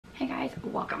guys,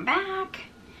 welcome back.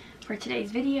 For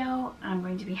today's video, I'm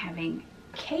going to be having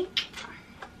cake.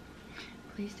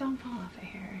 Please don't fall off of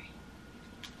here.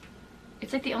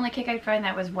 It's like the only cake I could find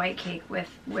that was white cake with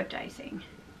whipped icing.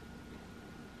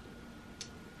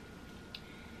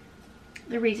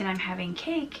 The reason I'm having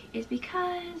cake is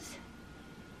because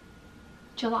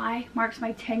July marks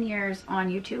my 10 years on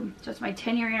YouTube. So it's my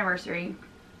 10-year anniversary.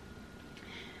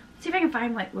 Let's see if I can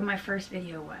find like when my first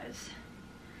video was.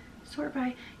 Sort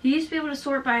by, you used to be able to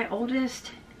sort by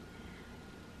oldest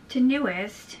to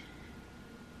newest,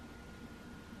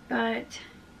 but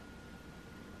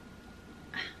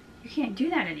you can't do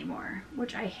that anymore,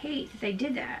 which I hate that they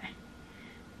did that.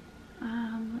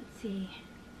 Let's see.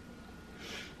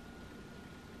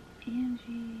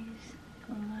 Angie's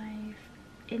life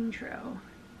intro.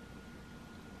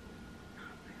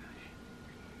 Oh my gosh.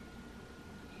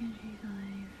 Angie's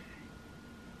life.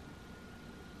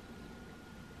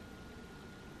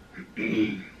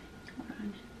 Hold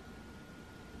on.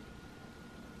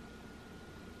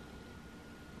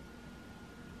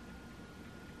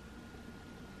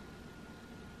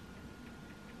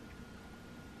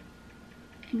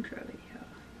 Intro video.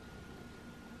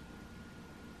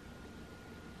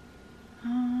 Oh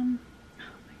my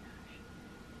gosh.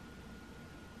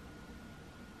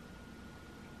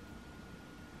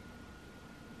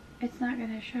 It's not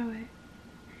gonna show it.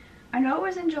 I know it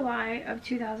was in July of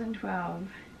 2012.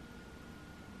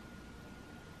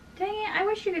 Dang it, I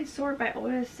wish you could sort by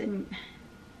oldest and...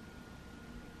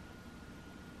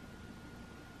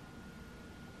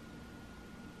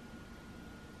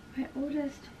 my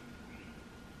oldest...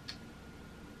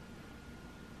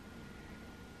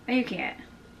 but you can't.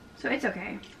 So it's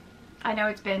okay. I know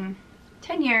it's been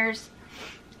 10 years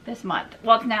this month.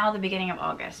 Well, it's now the beginning of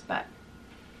August, but...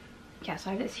 yeah, so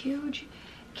I have this huge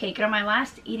cake. And on my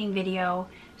last eating video,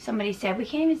 somebody said, we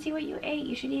can't even see what you ate.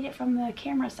 You should eat it from the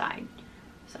camera side.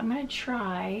 So I'm gonna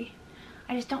try.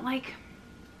 I just don't like,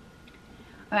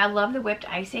 I love the whipped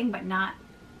icing, but not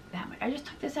that much. I just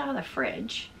took this out of the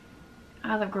fridge,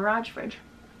 out of the garage fridge.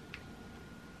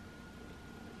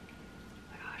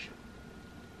 Oh my gosh.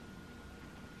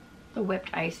 The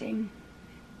whipped icing.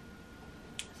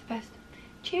 It's the best.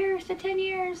 Cheers to 10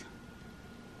 years.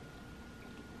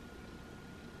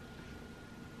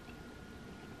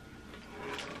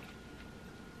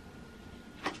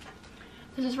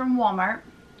 This is from Walmart.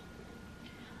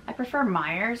 I prefer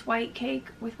Meyer's white cake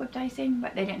with whipped icing,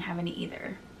 but they didn't have any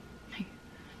either.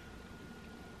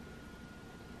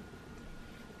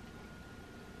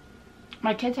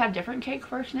 My kids have different cake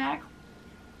for a snack.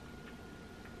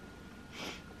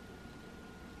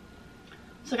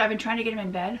 It's like I've been trying to get them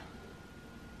in bed.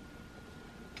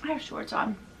 I have shorts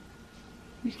on.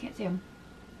 You just can't see them.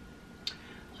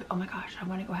 It's like, oh my gosh, I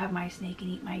want to go have my snake and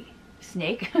eat my...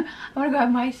 snake? I want to go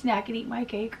have my snack and eat my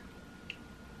cake.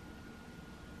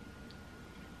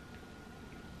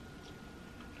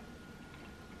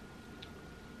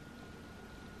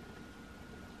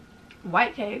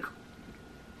 White cake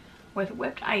with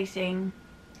whipped icing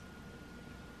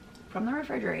from the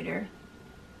refrigerator.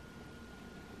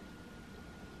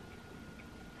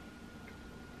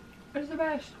 It's the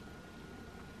best.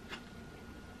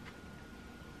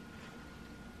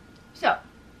 So,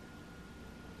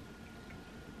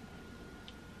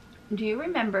 do you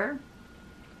remember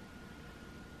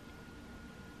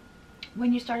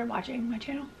when you started watching my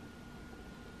channel?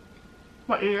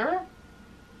 What year?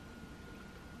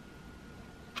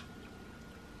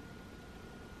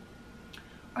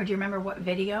 Or do you remember what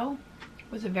video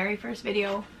was the very first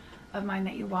video of mine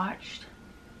that you watched?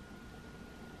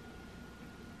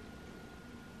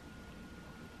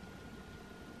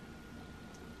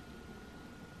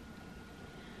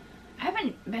 I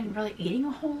haven't been really eating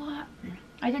a whole lot.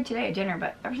 I did today at dinner,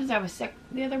 but ever since I was sick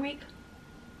the other week,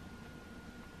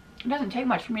 it doesn't take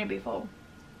much for me to be full.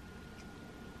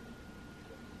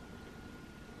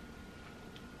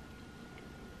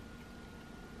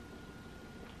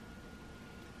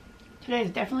 Today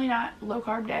is definitely not low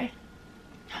carb day.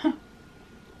 I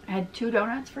had 2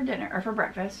 donuts for dinner, or for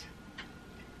breakfast.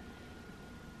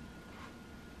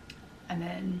 And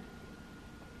then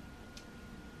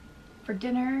for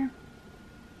dinner,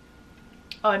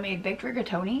 oh, I made baked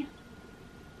rigatoni.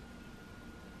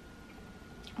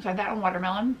 So I had that on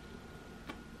watermelon.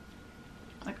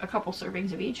 Like a couple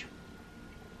servings of each.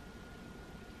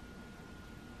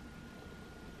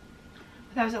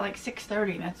 That was at like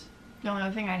 6:30. That's the only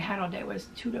other thing I'd had all day was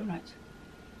 2 donuts.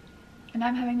 And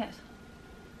I'm having this.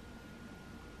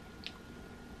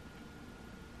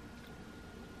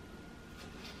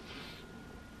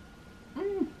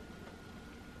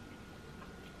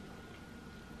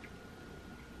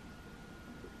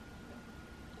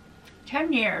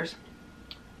 10 years.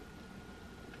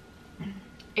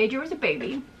 Adria was a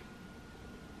baby.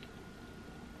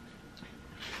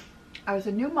 I was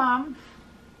a new mom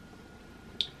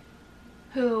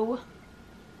who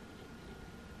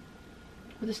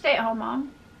was a stay-at-home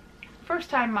mom,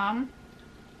 first-time mom.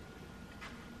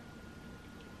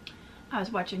 I was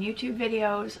watching YouTube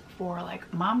videos for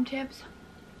like mom tips.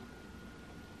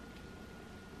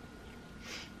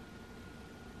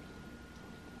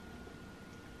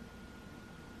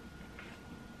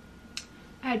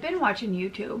 I had been watching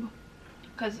YouTube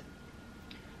because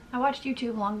I watched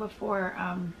YouTube long before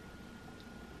I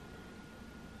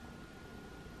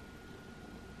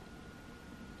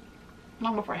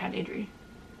had Adri.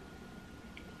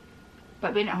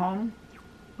 But being at home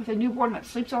with a newborn that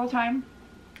sleeps all the time,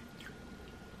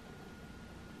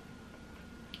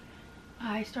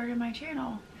 I started my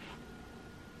channel.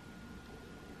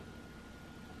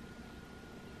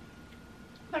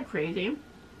 Isn't that crazy?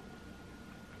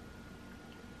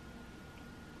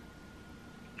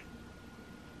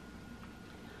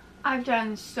 I've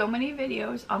done so many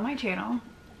videos on my channel.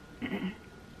 And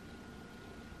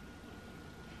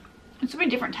so many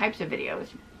different types of videos.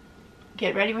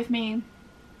 Get ready with me.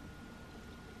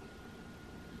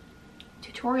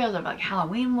 Tutorials of like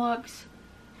Halloween looks.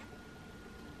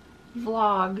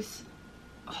 Vlogs.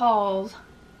 Hauls.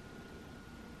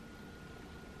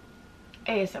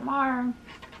 ASMR.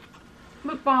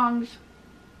 Mukbangs.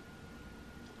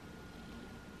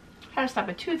 How to stop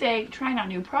a toothache. Trying out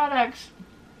new products.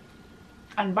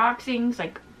 Unboxings,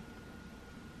 like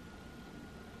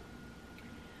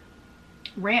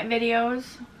rant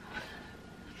videos.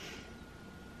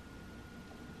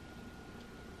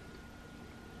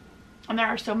 And there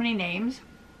are so many names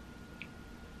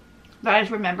that I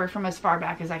just remember from as far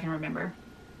back as I can remember.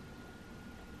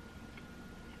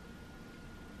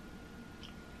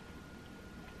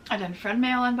 I've done friend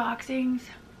mail unboxings.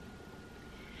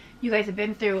 You guys have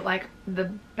been through like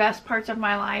the best parts of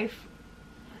my life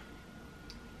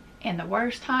and the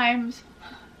worst times.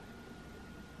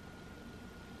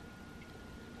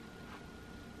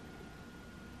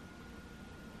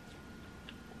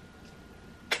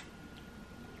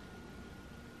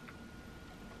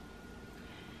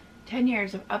 "10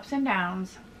 years of ups and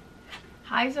downs,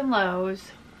 highs and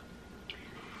lows,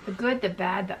 the good, the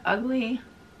bad, the ugly,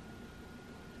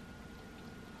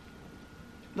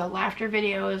 the laughter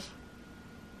videos,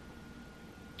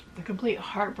 the complete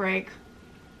heartbreak,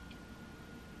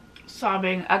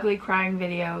 sobbing, ugly crying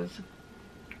videos."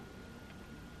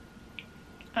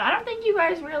 And I don't think you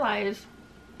guys realize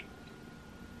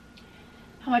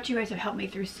how much you guys have helped me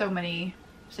through so many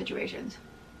situations.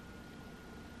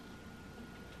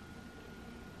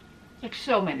 Like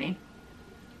so many.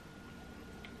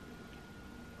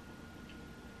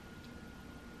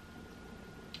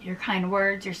 Your kind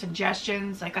words, your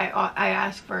suggestions. Like I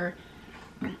ask for,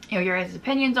 you know, your guys'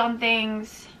 opinions on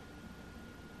things.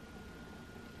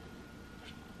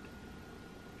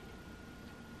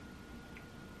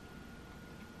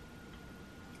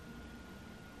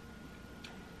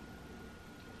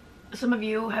 Some of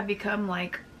you have become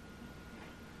like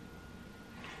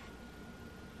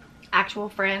actual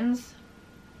friends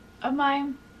of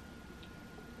mine.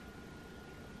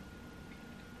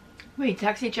 We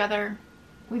text each other,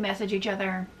 we message each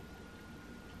other.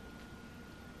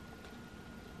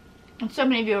 And so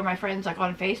many of you are my friends like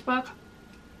on Facebook.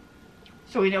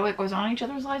 So we know what goes on in each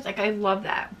other's lives. Like I love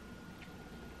that.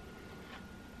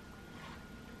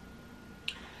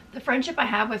 The friendship I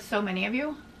have with so many of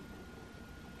you,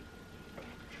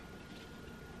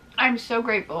 I'm so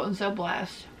grateful and so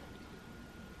blessed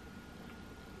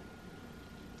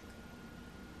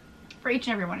for each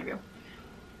and every one of you.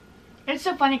 And it's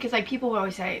so funny because like people will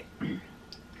always say, they're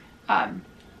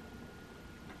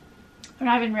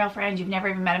not even real friends, you've never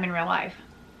even met them in real life.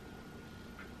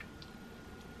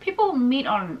 People meet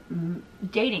on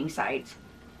dating sites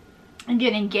and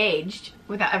get engaged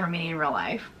without ever meeting in real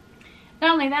life.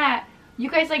 Not only that, you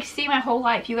guys like see my whole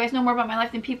life. You guys know more about my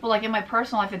life than people like in my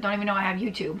personal life that don't even know I have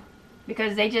YouTube.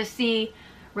 Because they just see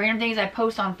random things I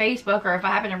post on Facebook, or if I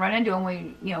happen to run into them,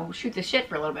 we, you know, shoot the shit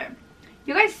for a little bit.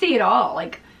 You guys see it all.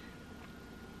 Like,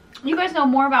 you guys know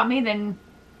more about me than,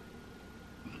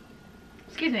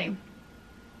 excuse me,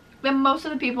 than most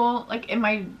of the people, like, in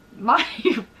my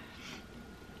life.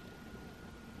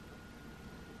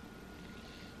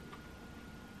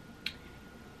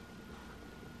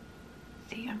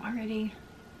 See, I'm already...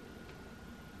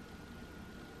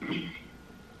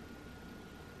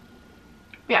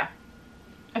 Yeah.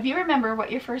 If you remember what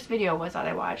your first video was that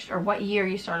I watched, or what year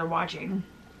you started watching,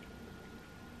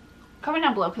 comment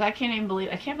down below, because I can't believe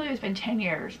it's been 10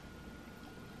 years.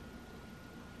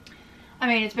 I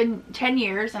mean, it's been 10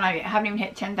 years and I haven't even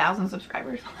hit 10,000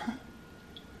 subscribers.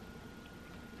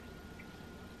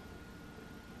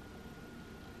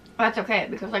 That's okay,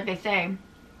 because like they say,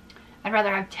 I'd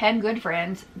rather have 10 good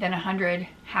friends than 100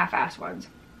 half-assed ones.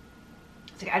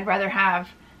 It's like I'd rather have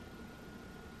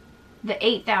the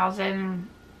 8,000,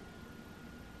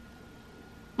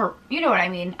 or you know what I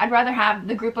mean. I'd rather have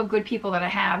the group of good people that I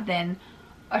have than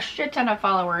a shit ton of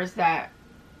followers that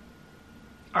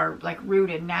are like rude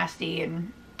and nasty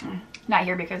and not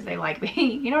here because they like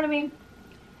me. You know what I mean?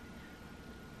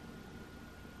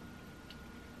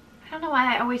 I don't know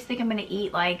why I always think I'm gonna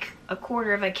eat like a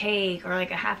quarter of a cake or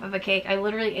like a half of a cake. I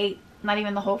literally ate not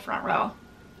even the whole front row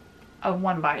of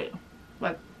one bite.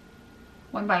 Like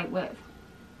one bite with.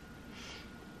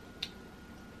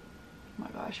 Oh my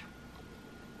gosh.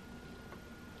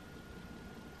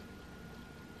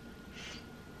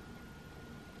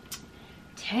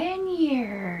 "10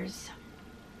 years.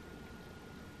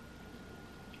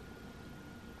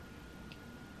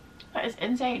 That is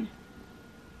insane.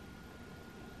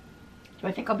 Do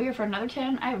I think I'll be here for another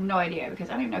 10? I have no idea, because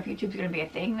I don't even know if YouTube's going to be a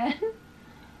thing then.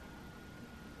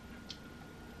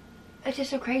 It's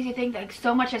just so crazy to think that like,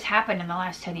 so much has happened in the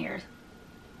last 10 years.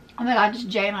 Oh my god, just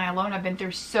Jay and I alone have been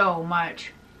through so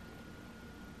much.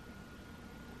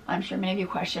 I'm sure many of you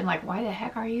question, like, why the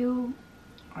heck are you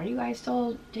guys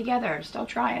still together, still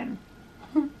trying?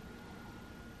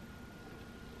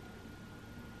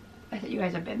 I think you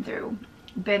guys have been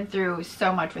through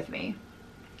so much with me.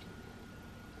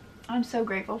 I'm so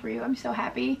grateful for you. I'm so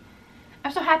happy.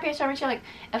 I'm so happy I started reaching, like,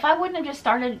 if I wouldn't have just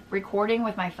started recording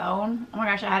with my phone, oh my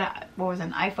gosh, I had what was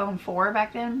an iPhone 4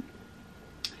 back then.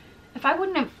 If I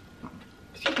wouldn't have,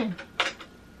 excuse me,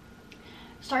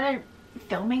 started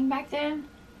filming back then,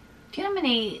 do you know how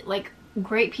many, like,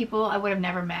 great people I would have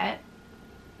never met?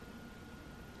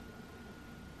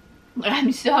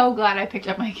 I'm so glad I picked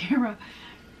up my camera,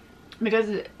 because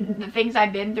the things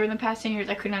I've been through in the past 10 years,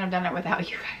 I could not have done it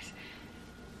without you guys.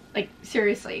 Like,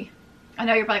 seriously. I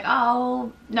know you're like,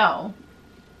 oh, no.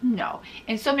 No.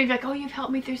 And so many like, oh, you've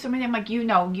helped me through so many. I'm like, you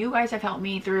know, you guys have helped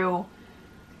me through,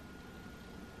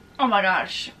 oh my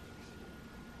gosh,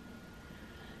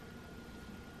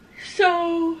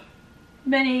 so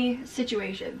many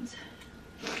situations.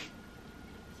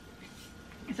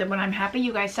 I said, when I'm happy,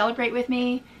 you guys celebrate with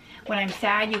me. When I'm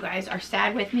sad, you guys are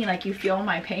sad with me. Like, you feel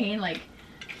my pain. Like,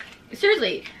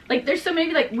 seriously, like, there's so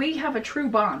many, like, we have a true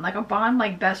bond, like a bond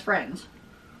like best friends.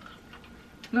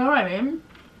 You know what I mean?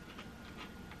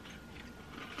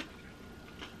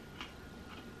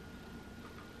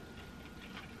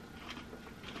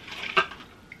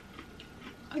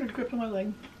 I got a grip on my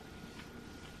leg.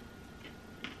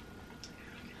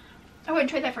 I wouldn't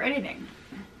trade that for anything.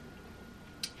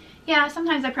 Yeah,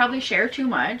 sometimes I probably share too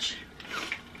much,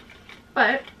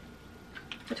 but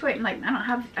between, like,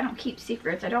 I don't keep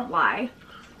secrets, I don't lie,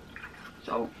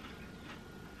 so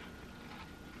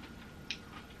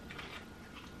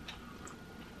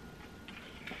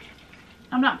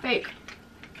I'm not fake.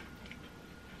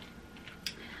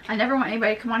 I never want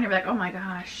anybody to come on here and be like, oh my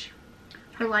gosh,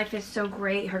 her life is so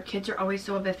great, her kids are always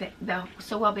so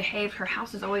well behaved, her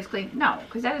house is always clean. No,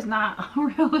 because that is not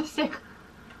realistic.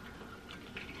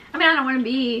 I mean, I don't want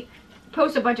to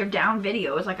post a bunch of down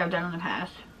videos like I've done in the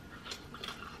past.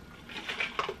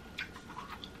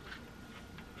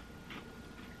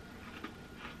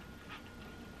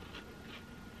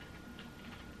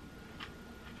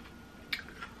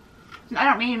 I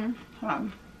don't mean, hold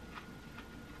on.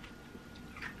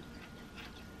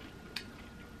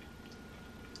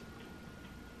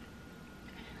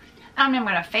 I don't mean I'm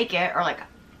gonna fake it or like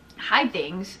hide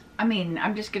things. I mean,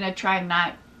 I'm just gonna try and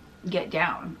not get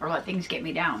down or let things get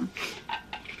me down,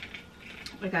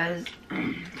 because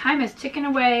time is ticking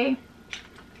away.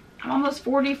 I'm almost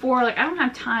 44. Like, I don't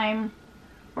have time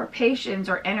or patience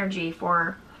or energy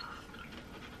for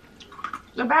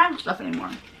the bad stuff anymore.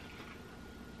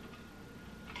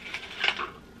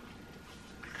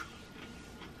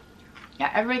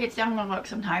 Yeah, everybody gets down on luck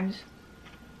sometimes.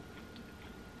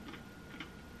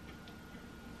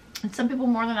 And some people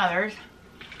more than others.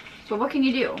 So what can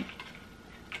you do?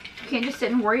 You can't just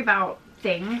sit and worry about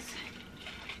things.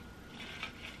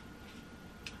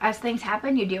 As things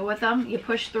happen, you deal with them. You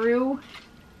push through.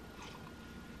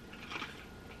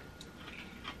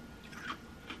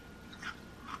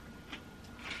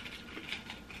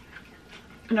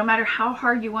 No matter how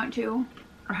hard you want to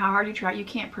or how hard you try, you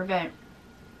can't prevent,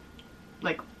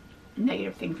 like,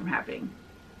 negative things from happening.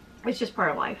 It's just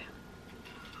part of life.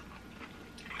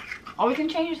 All we can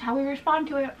change is how we respond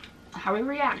to it, how we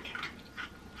react.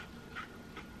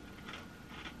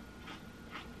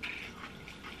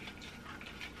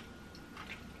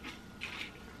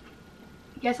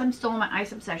 Yes, I'm still on my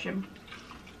ice obsession.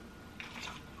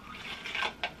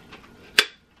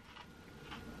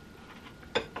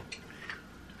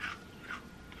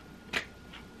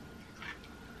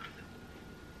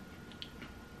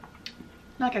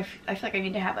 Like I feel like I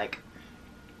need to have like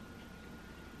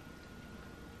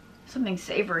something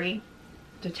savory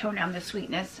to tone down the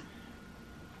sweetness.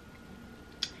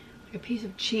 Like a piece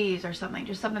of cheese or something,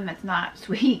 just something that's not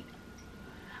sweet.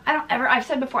 I've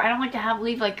said before, I don't like to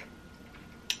leave like,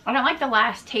 I don't like the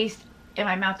last taste in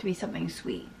my mouth to be something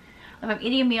sweet. If I'm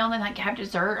eating a meal and then like have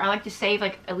dessert, I like to save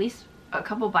like at least a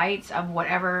couple bites of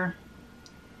whatever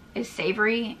is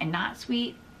savory and not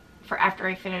sweet for after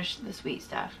I finish the sweet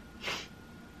stuff.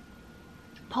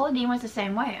 Paula Deen was the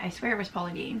same way. I swear it was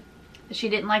Paula Deen. She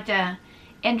didn't like to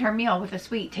end her meal with a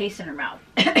sweet taste in her mouth.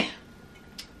 Oh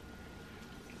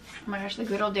my gosh, the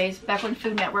good old days back when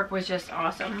Food Network was just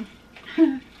awesome.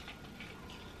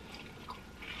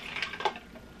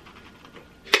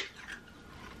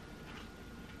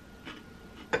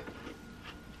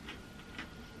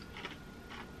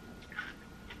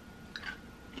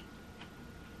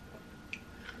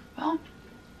 Well,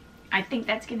 I think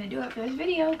that's gonna do it for this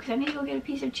video because I need to go get a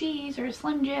piece of cheese or a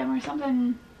Slim Jim or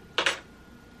something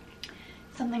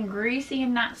greasy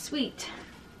and not sweet.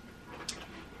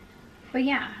 But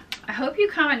yeah, I hope you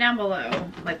comment down below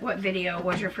like what video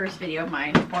was your first video of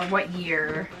mine, or what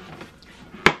year,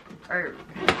 or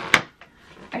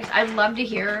I'd love to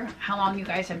hear how long you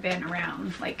guys have been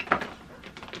around. Like what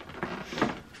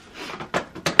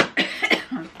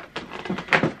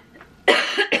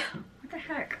the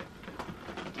heck?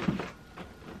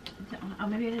 Oh,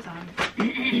 maybe it is on.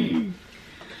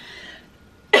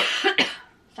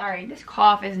 Sorry, this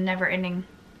cough is never ending.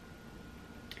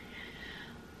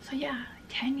 So yeah,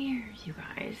 10 years, you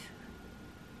guys.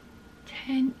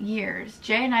 10 years.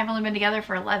 Jay and I have only been together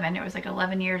for 11. It was like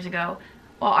 11 years ago.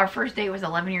 Well, our first date was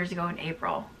 11 years ago in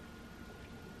April.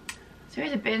 So you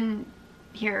guys have been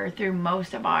here through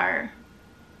most of our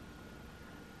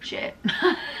shit.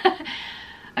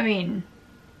 I mean,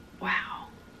 wow.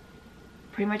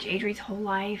 Pretty much Adri's whole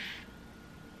life.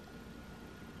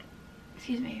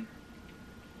 Excuse me.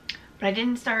 But I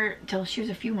didn't start till she was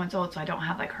a few months old, so I don't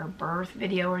have like her birth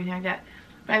video or anything like that.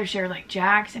 But I would share like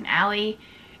Jax and Allie,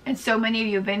 and so many of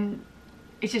you have been,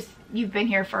 it's just, you've been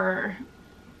here for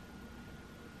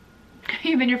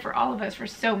all of us for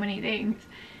so many things.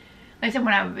 Like I said,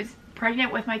 when I was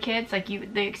pregnant with my kids, like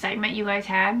the excitement you guys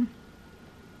had,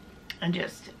 and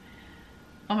just,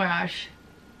 oh my gosh,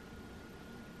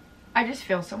 I just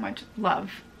feel so much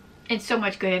love and so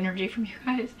much good energy from you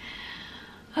guys.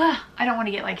 I don't want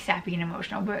to get like sappy and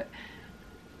emotional, but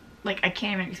like I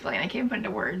can't even explain. I can't put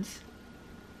into words.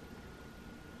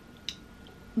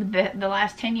 The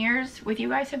last 10 years with you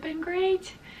guys have been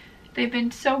great. They've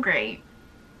been so great.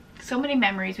 So many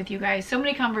memories with you guys, so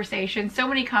many conversations, so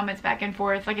many comments back and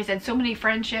forth. Like I said, so many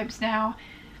friendships now.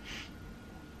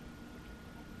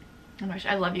 Oh my gosh,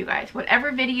 I love you guys.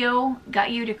 Whatever video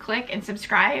got you to click and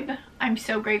subscribe, I'm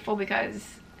so grateful,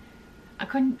 because I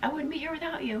wouldn't be here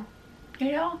without you.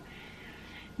 You know,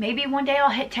 maybe one day I'll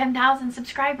hit 10,000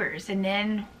 subscribers and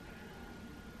then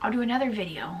I'll do another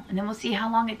video, and then we'll see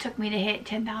how long it took me to hit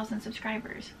 10,000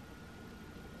 subscribers.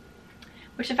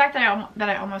 Which the fact that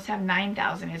I almost have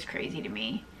 9,000 is crazy to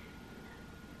me.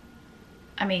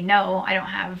 I mean, no, I don't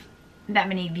have that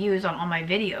many views on all my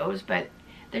videos, but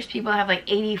there's people that have like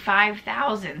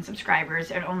 85,000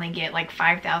 subscribers and only get like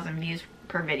 5,000 views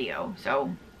per video.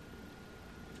 So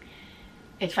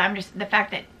it's fine. Just the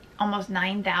fact that almost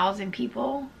 9,000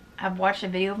 people have watched a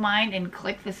video of mine and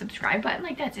clicked the subscribe button,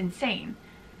 like that's insane.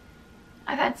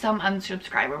 I've had some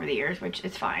unsubscribe over the years, which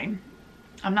is fine.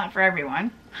 I'm not for everyone.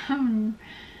 But oh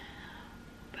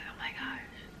my gosh,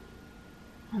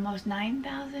 almost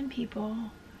 9,000 people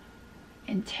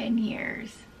in 10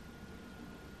 years.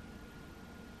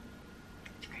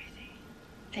 It's crazy.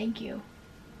 Thank you.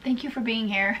 Thank you for being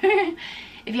here.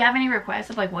 If you have any requests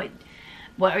of like what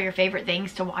are your favorite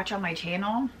things to watch on my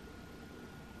channel,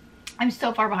 I'm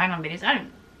so far behind on videos.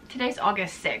 Today's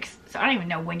August 6th, so I don't even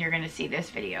know when you're gonna see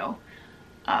this video,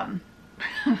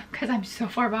 because I'm so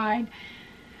far behind.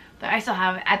 But I still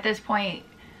have, at this point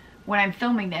when I'm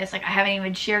filming this, like I haven't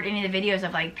even shared any of the videos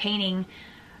of like painting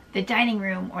the dining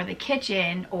room or the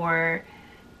kitchen or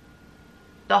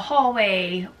the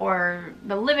hallway or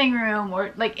the living room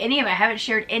or like any of it. I haven't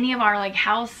shared any of our like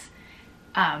house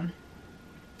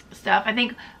stuff. I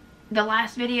think the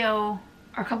last video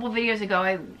or a couple of videos ago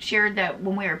I shared that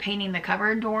when we were painting the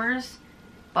cupboard doors,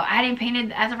 but I hadn't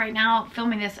painted, as of right now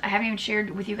filming this, I haven't even shared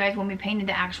with you guys when we painted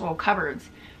the actual cupboards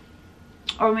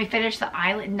or when we finished the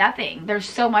island. Nothing. There's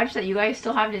so much that you guys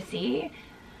still have to see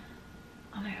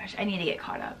Oh my gosh, I need to get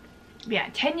caught up. Yeah,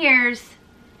 10 years,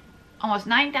 almost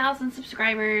 9,000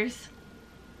 subscribers.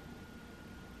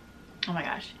 Oh my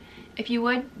gosh. If you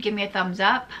would, give me a thumbs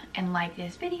up and like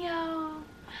this video.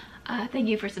 Thank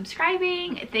you for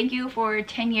subscribing. Thank you for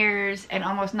 10 years and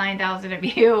almost 9,000 of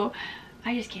you.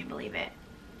 I just can't believe it.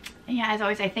 And yeah, as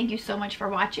always, I thank you so much for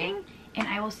watching, and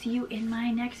I will see you in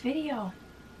my next video.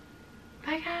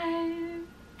 Bye guys.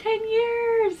 10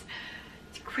 years.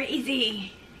 It's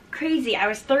crazy. Crazy. I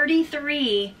was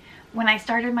 33 when I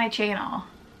started my channel.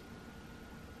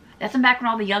 That's back when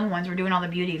all the young ones were doing all the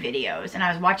beauty videos, and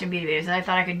I was watching beauty videos, and I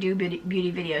thought I could do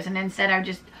beauty videos, and instead I would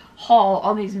just haul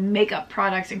all these makeup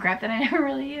products and crap that I never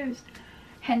really used.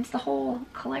 Hence the whole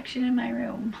collection in my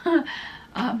room.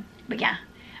 But yeah,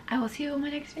 I will see you in my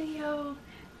next video.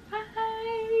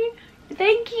 Bye.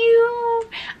 Thank you.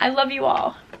 I love you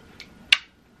all.